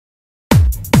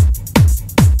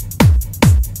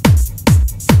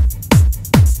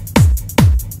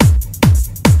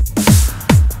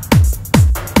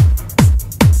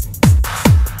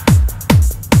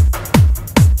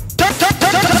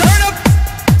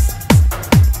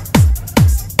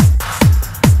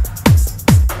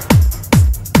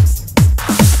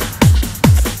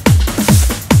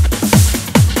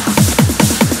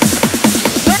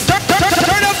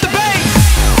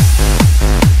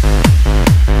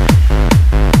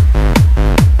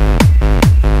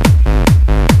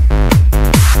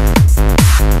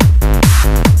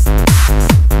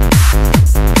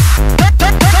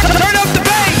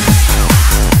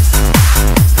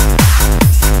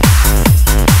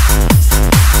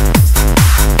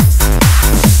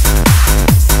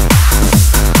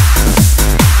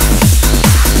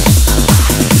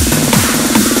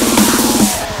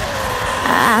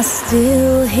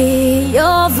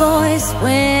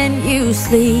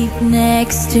sleep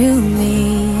next to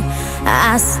me,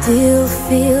 I still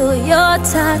feel your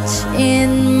touch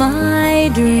in my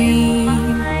dream.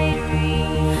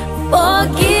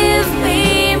 Forgive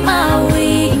me my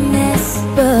weakness,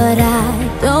 but I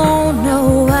don't know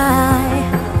why.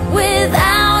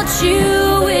 Without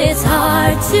you, it's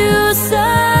hard to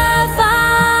survive.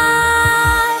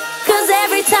 'Cause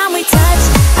every time we touch,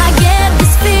 I get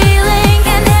this feeling,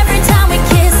 and every time we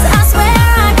kiss, I swear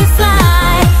I could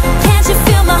fly. Can't you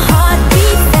feel my heart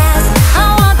beat fast? I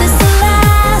want this to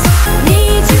last.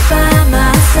 Need you by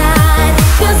my side.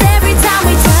 'Cause every time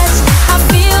we touch, I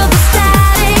feel the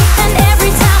static, and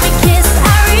every time we kiss,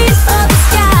 I reach for the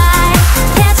sky.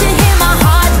 Can't you hear my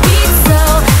heart beat? So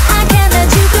I can't let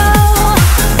you go.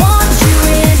 Want you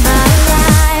in my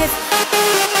life.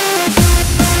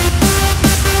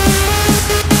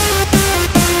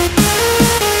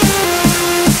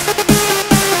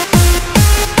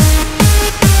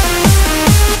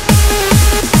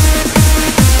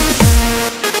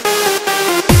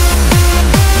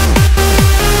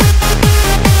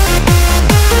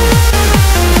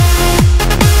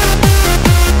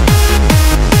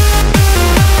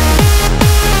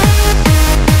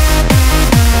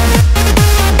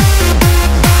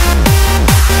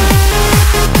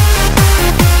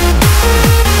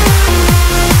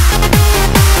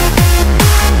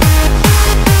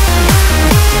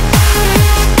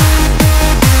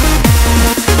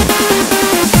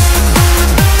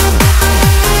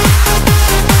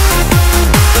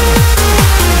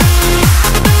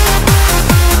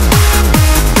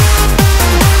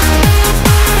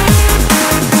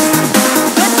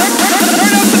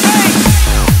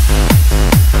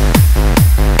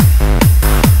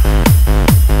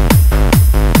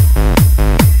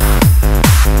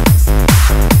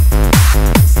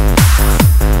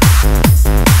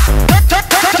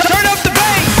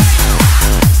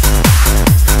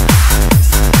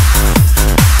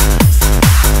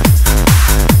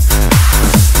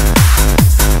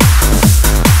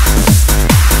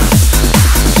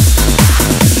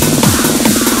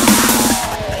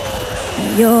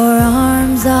 Your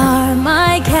arms are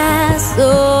my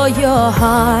castle, your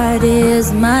heart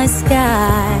is my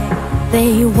sky.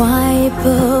 They wipe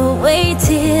away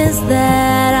tears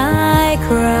that I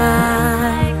cry.